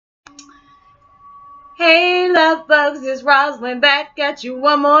Hey, love bugs, it's Roslynn back at you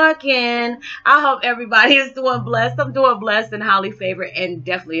one more again. I hope everybody is doing blessed. I'm doing blessed and highly favored, and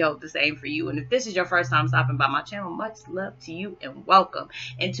definitely hope the same for you. And if this is your first time stopping by my channel, much love to you and welcome.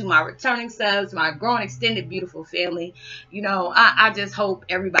 And to my returning subs, my growing, extended, beautiful family, I just hope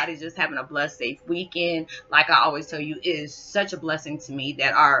everybody's just having a blessed, safe weekend. Like I always tell you, it is such a blessing to me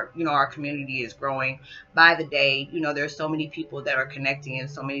that our community is growing by the day. There's so many people that are connecting in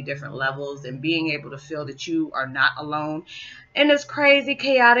so many different levels, and being able to feel that you are not alone in this crazy,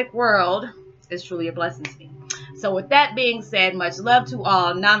 chaotic world is truly a blessing to me. So with that being said, much love to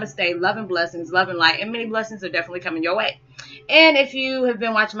all. Namaste, love and blessings, love and light, and many blessings are definitely coming your way. And if you have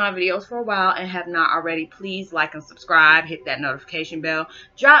been watching my videos for a while and have not already, please like and subscribe, hit that notification bell,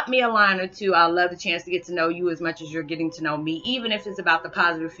 drop me a line or two. I love the chance to get to know you as much as you're getting to know me, even if it's about the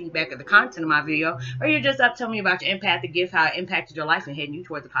positive feedback of the content of my video, or you're just up telling me about your empathic gift, how it impacted your life and heading you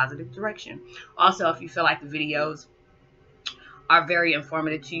towards a positive direction. Also, if you feel like the videos are very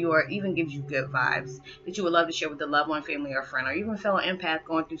informative to you, or even gives you good vibes that you would love to share with a loved one, family, or friend, or even fellow empath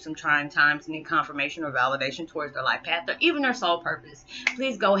going through some trying times and need confirmation or validation towards their life path or even their soul purpose,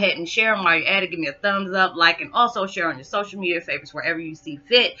 please go ahead and share them while you're at it. Give me a thumbs up, like, and also share on your social media favorites wherever you see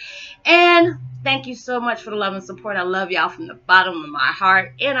fit. And thank you so much for the love and support. I love y'all from the bottom of my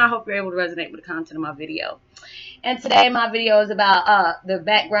heart, and I hope you're able to resonate with the content of my video. And today my video is about the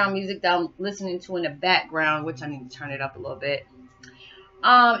background music that I'm listening to in the background, which I need to turn it up a little bit.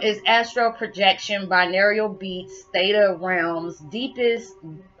 Is Astral Projection, Binaural Beats, Theta Realms, Deepest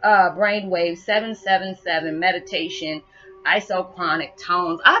Brainwave, 777, Meditation, Isochronic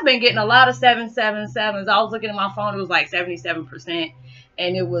Tones. I've been getting a lot of 777s. I was looking at my phone, it was like 77%.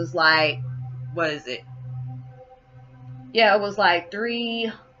 And it was like, what is it? Yeah, it was like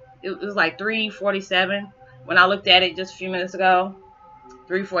 347 when I looked at it just a few minutes ago.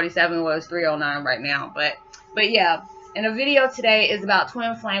 347 was 309 right now. But yeah. And the video today is about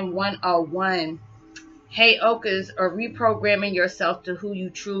Twin Flame 101. Heyoka's or reprogramming yourself to who you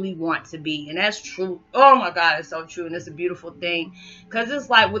truly want to be. And that's true. Oh my God, it's so true. And it's a beautiful thing. Because it's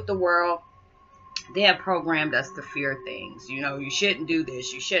like with the world, they have programmed us to fear things. You shouldn't do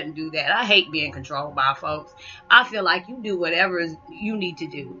this. You shouldn't do that. I hate being controlled by folks. I feel like you do whatever you need to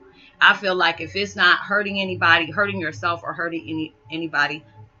do. I feel like if it's not hurting anybody, hurting yourself, or hurting anybody,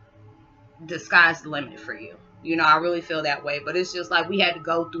 the sky's the limit for you. I really feel that way. But it's just like we had to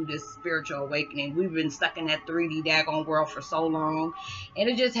go through this spiritual awakening. We've been stuck in that 3D daggone world for so long. And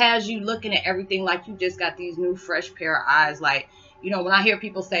it just has you looking at everything like you just got these new fresh pair of eyes. Like, when I hear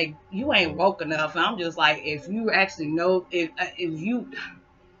people say, you ain't woke enough, I'm just like, if you actually know, if you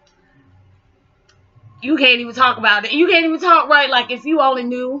can't even talk about it. You can't even talk right. Like, if you only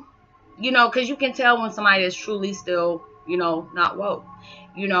knew, because you can tell when somebody is truly still, not woke.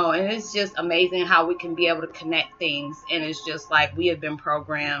 And it's just amazing how we can be able to connect things. And it's just like we have been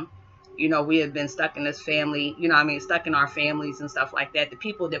programmed, we have been stuck in this family, stuck in our families and stuff like that, the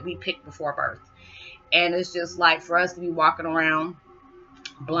people that we picked before birth. And it's just like for us to be walking around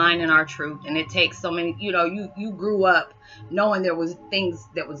blind in our truth. And it takes so many, you grew up knowing there was things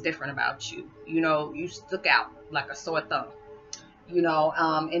that was different about you. You stuck out like a sore thumb,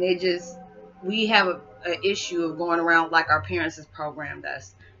 and it just, we have an issue of going around like our parents has programmed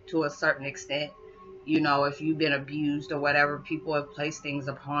us to a certain extent. If you've been abused or whatever, people have placed things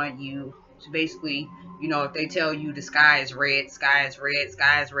upon you to basically, if they tell you the sky is red, sky is red,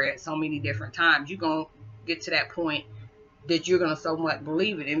 sky is red so many different times, you're going to get to that point that you're going to so much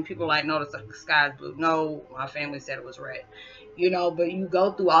believe it. And people are like, no, the sky is blue. No, my family said it was red. But you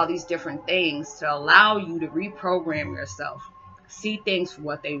go through all these different things to allow you to reprogram yourself. See things for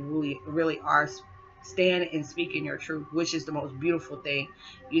what they really are. Stand and speak in your truth, which is the most beautiful thing.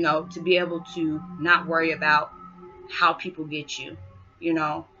 To be able to not worry about how people get you.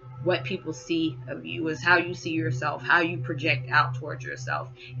 What people see of you is how you see yourself. How you project out towards yourself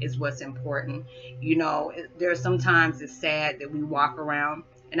is what's important. There's sometimes it's sad that we walk around,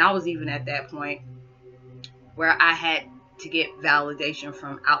 and I was even at that point where I had to get validation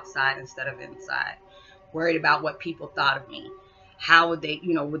from outside instead of inside. Worried about what people thought of me. How would they,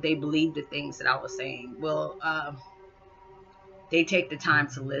 would they believe the things that I was saying? Will they take the time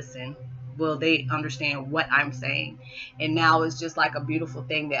to listen? Will they understand what I'm saying? And now it's just like a beautiful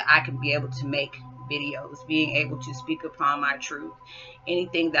thing that I can be able to make videos, being able to speak upon my truth.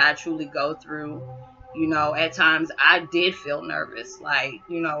 Anything that I truly go through, at times I did feel nervous. Like,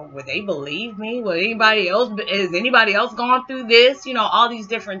 would they believe me? Would anybody else, is anybody else going through this? All these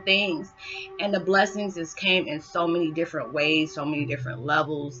different things. And the blessings just came in so many different ways, so many different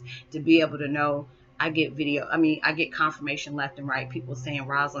levels, to be able to know I get I get confirmation left and right. People saying,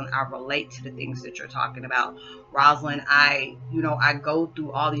 Roslynn, I relate to the things that you're talking about. Roslynn, I go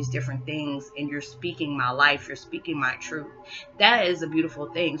through all these different things, and you're speaking my life. You're speaking my truth. That is a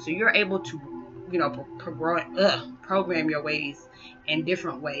beautiful thing. So you're able to, program your ways in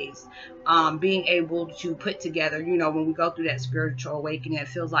different ways. Being able to put together, when we go through that spiritual awakening, it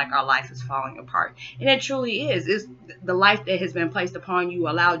feels like our life is falling apart. And it truly is. It's the life that has been placed upon you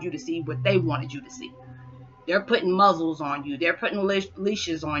allowed you to see what they wanted you to see. They're putting muzzles on you. They're putting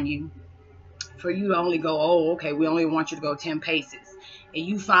leashes on you for you to only go, oh, okay, we only want you to go 10 paces. And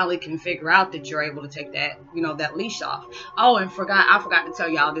you finally can figure out that you're able to take that, that leash off. Oh, and I forgot to tell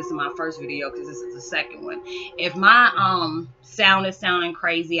y'all this in my first video, because this is the second one. If my sound is sounding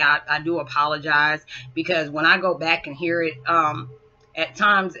crazy, I do apologize, because when I go back and hear it, at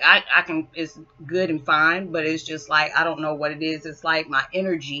times I can, it's good and fine, but it's just like, I don't know what it is. It's like my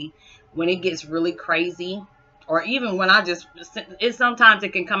energy, when it gets really crazy, or even when sometimes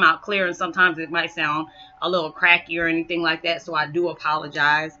it can come out clear, and sometimes it might sound a little cracky or anything like that. So I do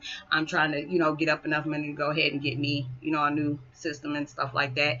apologize. I'm trying to, get up enough money to go ahead and get me, a new system and stuff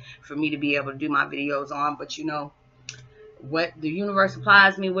like that for me to be able to do my videos on. But what the universe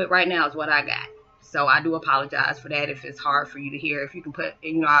supplies me with right now is what I got. So I do apologize for that if it's hard for you to hear. If you can put,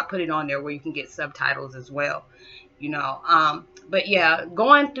 I put it on there where you can get subtitles as well, But yeah,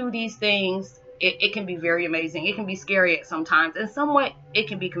 going through these things, it can be very amazing. It can be scary at sometimes, and somewhat it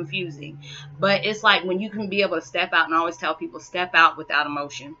can be confusing. But it's like when you can be able to step out, and I always tell people, step out without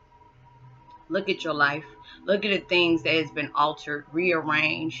emotion. Look at your life. Look at the things that has been altered,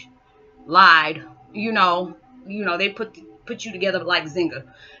 rearranged, lied. They put you together like Zynga,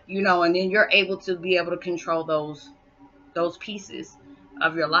 and then you're able to be able to control those pieces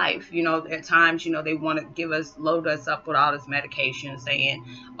of your life. At times, they want to load us up with all this medication, saying,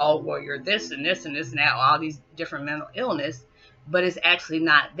 oh, well, you're this and this and this and that, all these different mental illness. But it's actually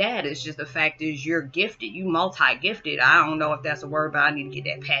not that. It's just the fact is you're gifted. You multi-gifted. I don't know if that's a word, but I need to get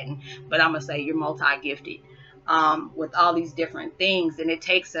that patent. But I'm going to say you're multi-gifted with all these different things. And it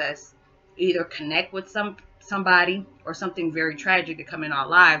takes us either connect with somebody or something very tragic to come in our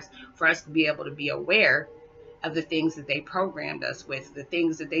lives for us to be able to be aware of the things that they programmed us with, the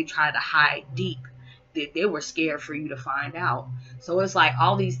things that they try to hide deep, that they were scared for you to find out. So it's like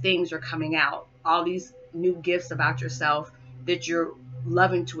all these things are coming out, all these new gifts about yourself that you're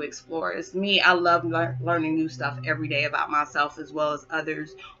loving to explore. It's me. I love learning new stuff every day about myself as well as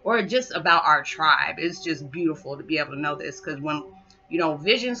others, or just about our tribe. It's just beautiful to be able to know this, because when,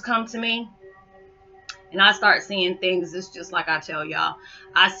 visions come to me, and I start seeing things, it's just like I tell y'all,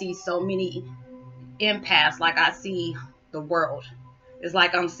 I see so many empaths, like I see the world. It's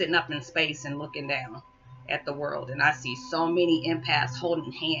like I'm sitting up in space and looking down at the world, and I see so many empaths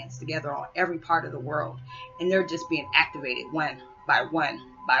holding hands together on every part of the world, and they're just being activated one by one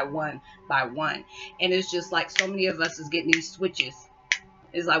by one by one. And it's just like so many of us is getting these switches.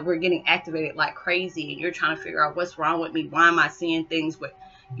 It's like we're getting activated like crazy, and you're trying to figure out what's wrong with me. Why am I seeing things with,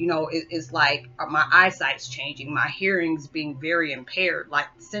 it's like my eyesight's changing, my hearing's being very impaired, like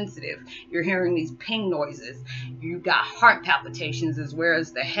sensitive. You're hearing these ping noises. You got heart palpitations, as well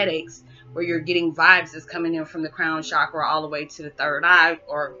as the headaches, where you're getting vibes that's coming in from the crown chakra all the way to the third eye,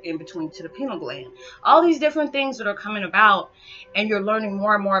 or in between to the pineal gland. All these different things that are coming about, and you're learning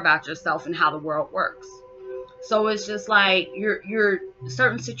more and more about yourself and how the world works. So it's just like your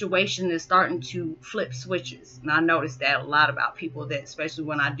certain situation is starting to flip switches. And I noticed that a lot about people, that especially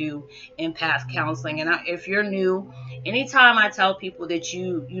when I do empath counseling. And if you're new, anytime I tell people that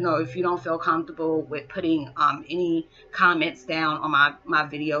if you don't feel comfortable with putting any comments down on my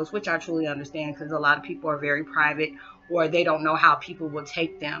videos, which I truly understand, because a lot of people are very private, or they don't know how people will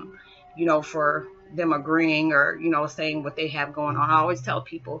take them, for them agreeing or, saying what they have going on. I always tell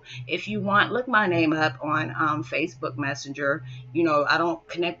people, if you want, look my name up on Facebook Messenger. I don't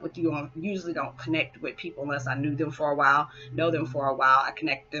connect with you usually don't connect with people unless I know them for a while. I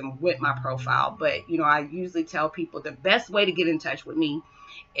connect them with my profile. But, I usually tell people the best way to get in touch with me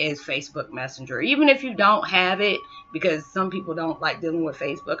is Facebook Messenger. Even if you don't have it, because some people don't like dealing with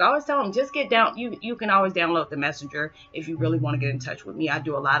Facebook, I always tell them, just get down. You can always download the Messenger if you really want to get in touch with me. I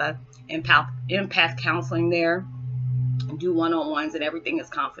do a lot of empath counseling there, do one-on-ones, and everything is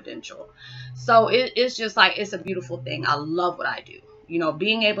confidential. So it's just like, it's a beautiful thing. I love what I do.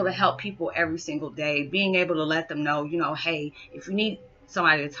 Being able to help people every single day, being able to let them know, hey, if you need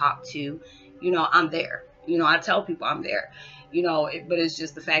somebody to talk to, I'm there. I tell people I'm there. But it's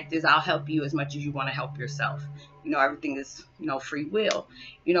just the fact is, I'll help you as much as you want to help yourself. Everything is, free will.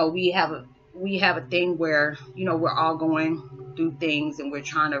 We have we have a thing where, you know, we're all going through things and we're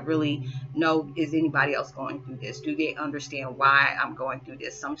trying to really know, is anybody else going through this? Do they understand why I'm going through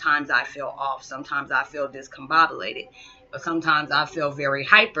this? Sometimes I feel off. Sometimes I feel discombobulated. But sometimes I feel very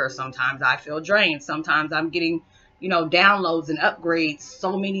hyper. Sometimes I feel drained. Sometimes I'm getting, you know, downloads and upgrades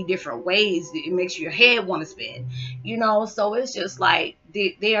so many different ways that it makes your head want to spin, you know. So it's just like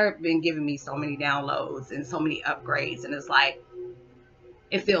they have been giving me so many downloads and so many upgrades, and it's like,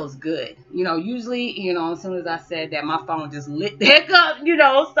 it feels good, you know. Usually, you know, as soon as I said that, my phone just lit the heck up, you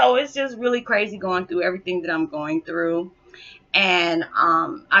know. So it's just really crazy going through everything that I'm going through. And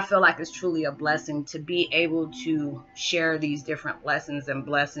I feel like it's truly a blessing to be able to share these different lessons and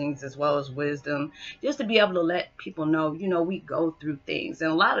blessings as well as wisdom, just to be able to let people know, you know, we go through things.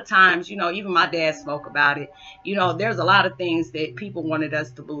 And a lot of times, you know, even my dad spoke about it, you know, there's a lot of things that people wanted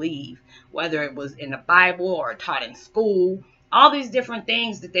us to believe, whether it was in the Bible or taught in school, all these different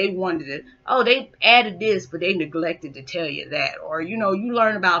things that they wanted to, oh, they added this, but they neglected to tell you that. Or, you know, you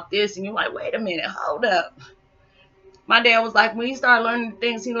learn about this and you're like, wait a minute, hold up. My dad was like, when he started learning the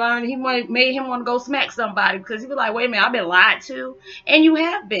things he learned, made him want to go smack somebody, because he was like, wait a minute, I've been lied to. And you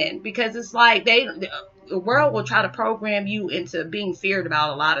have been, because it's like the world will try to program you into being feared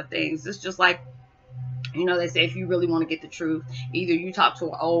about a lot of things. It's just like, you know, they say if you really want to get the truth, either you talk to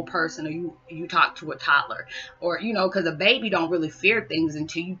an old person or you talk to a toddler. Or, you know, because a baby don't really fear things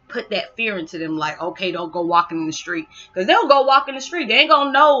until you put that fear into them, like, okay, don't go walking in the street. Because they'll go walk in the street. They ain't going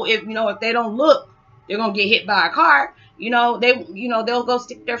to know if, you know, if they don't look, they're going to get hit by a car. You know, they'll go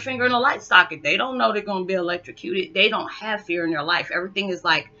stick their finger in a light socket. They don't know they're going to be electrocuted. They don't have fear in their life. Everything is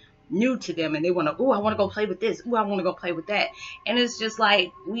like new to them, and they want to, oh, I want to go play with this. Oh, I want to go play with that. And it's just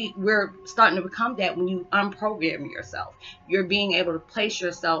like we're starting to become that when you unprogram yourself. You're being able to place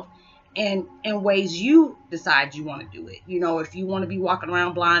yourself in ways you decide you want to do it. You know, if you want to be walking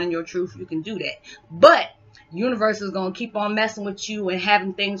around blind in your truth, you can do that. But universe is going to keep on messing with you and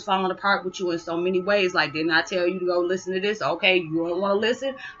having things falling apart with you in so many ways. Like, didn't I tell you to go listen to this? Okay, you don't want to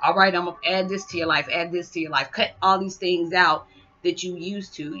listen? All right, I'm going to add this to your life, add this to your life. Cut all these things out that you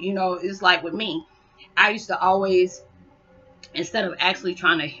used to. You know, it's like with me. I used to always, instead of actually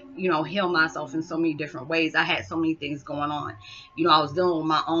trying to, you know, heal myself in so many different ways, I had so many things going on. You know, I was dealing with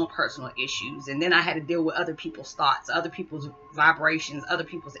my own personal issues, and then I had to deal with other people's thoughts, other people's vibrations, other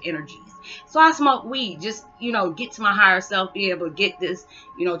people's energies. So I smoked weed, just, you know, get to my higher self, be able to get this,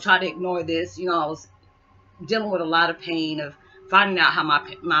 you know, try to ignore this. You know, I was dealing with a lot of pain of finding out how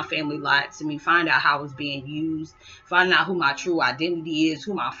my family lied to me, finding out how I was being used, finding out who my true identity is,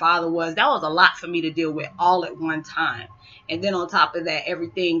 who my father was. That was a lot for me to deal with all at one time. And then on top of that,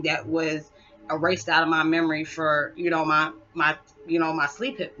 everything that was erased out of my memory for, you know, my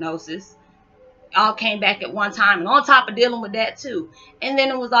sleep hypnosis all came back at one time. And on top of dealing with that too. And then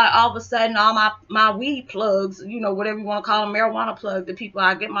it was like all of a sudden all my weed plugs, you know, whatever you want to call them, marijuana plug, the people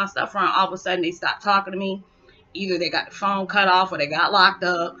I get my stuff from, all of a sudden they stopped talking to me. Either they got the phone cut off or they got locked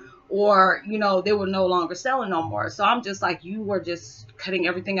up, or, you know, they were no longer selling no more. So I'm just like, you were just cutting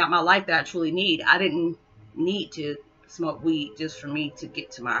everything out of my life that I truly need. I didn't need to smoke weed just for me to get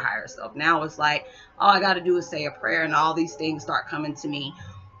to my higher self. Now it's like, all I got to do is say a prayer and all these things start coming to me.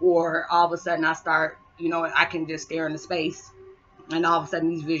 Or all of a sudden I start, you know, I can just stare into space and all of a sudden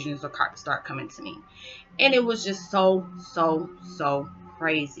these visions will start coming to me. And it was just so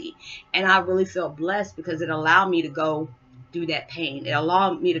crazy. And I really felt blessed because it allowed me to go through that pain. It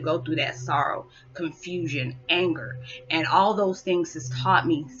allowed me to go through that sorrow, confusion, anger. And all those things has taught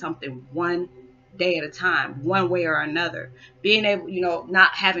me something one day at a time, one way or another. Being able, you know,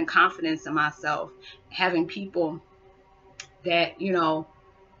 not having confidence in myself, having people that, you know,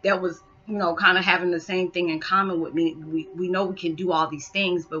 that was, you know, kind of having the same thing in common with me. We know we can do all these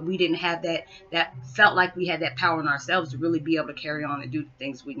things, but we didn't have that felt like we had that power in ourselves to really be able to carry on and do the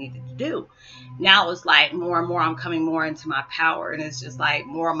things we needed to do. Now it's like more and more I'm coming more into my power, and it's just like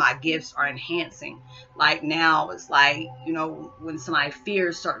more of my gifts are enhancing. Like now it's like, you know, when somebody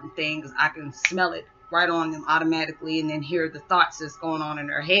fears certain things, I can smell it right on them automatically and then hear the thoughts that's going on in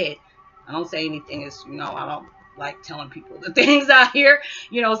their head. I don't say anything, it's, you know, I don't like telling people the things I hear,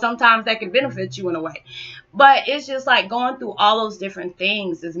 you know, sometimes that can benefit you in a way. But it's just like going through all those different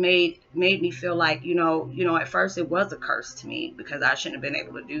things has made me feel like, you know, at first it was a curse to me because I shouldn't have been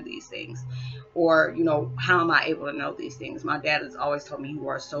able to do these things. Or, you know, how am I able to know these things? My dad has always told me, you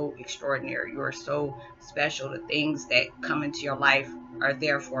are so extraordinary. You are so special. The things that come into your life are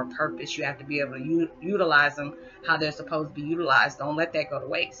there for a purpose. You have to be able to utilize them how they're supposed to be utilized. Don't let that go to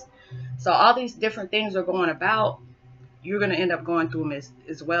waste. So all these different things are going about, you're going to end up going through them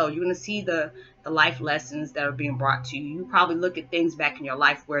as well. You're going to see the life lessons that are being brought to you. You probably look at things back in your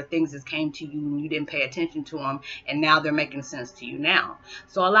life where things just came to you and you didn't pay attention to them, and now they're making sense to you now.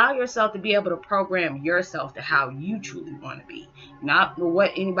 So allow yourself to be able to program yourself to how you truly want to be, not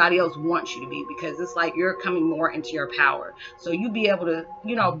what anybody else wants you to be, because it's like you're coming more into your power. So you be able to,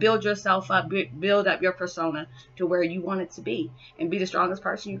 you know, build yourself up, build up your persona to where you want it to be, and be the strongest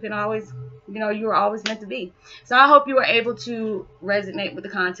person you can always, you know, you were always meant to be. So I hope you were able to resonate with the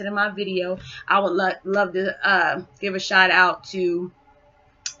content of my video. I would love to give a shout out to,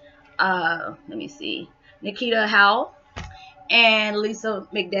 let me see, Nikita Howell and Lisa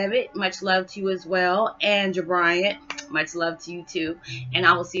McDevitt. Much love to you as well. And Bryant, much love to you too. And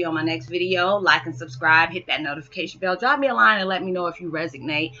I will see you on my next video. Like and subscribe. Hit that notification bell. Drop me a line and let me know if you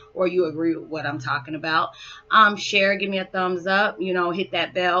resonate or you agree with what I'm talking about. Share, give me a thumbs up. You know, hit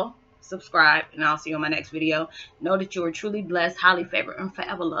that bell. Subscribe, and I'll see you on my next video. Know that you are truly blessed, highly favored, and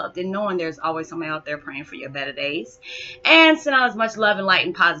forever loved, and knowing there's always somebody out there praying for your better days. And send out as much love and light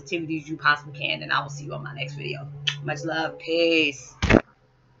and positivity as you possibly can, and I will see you on my next video. Much love. Peace.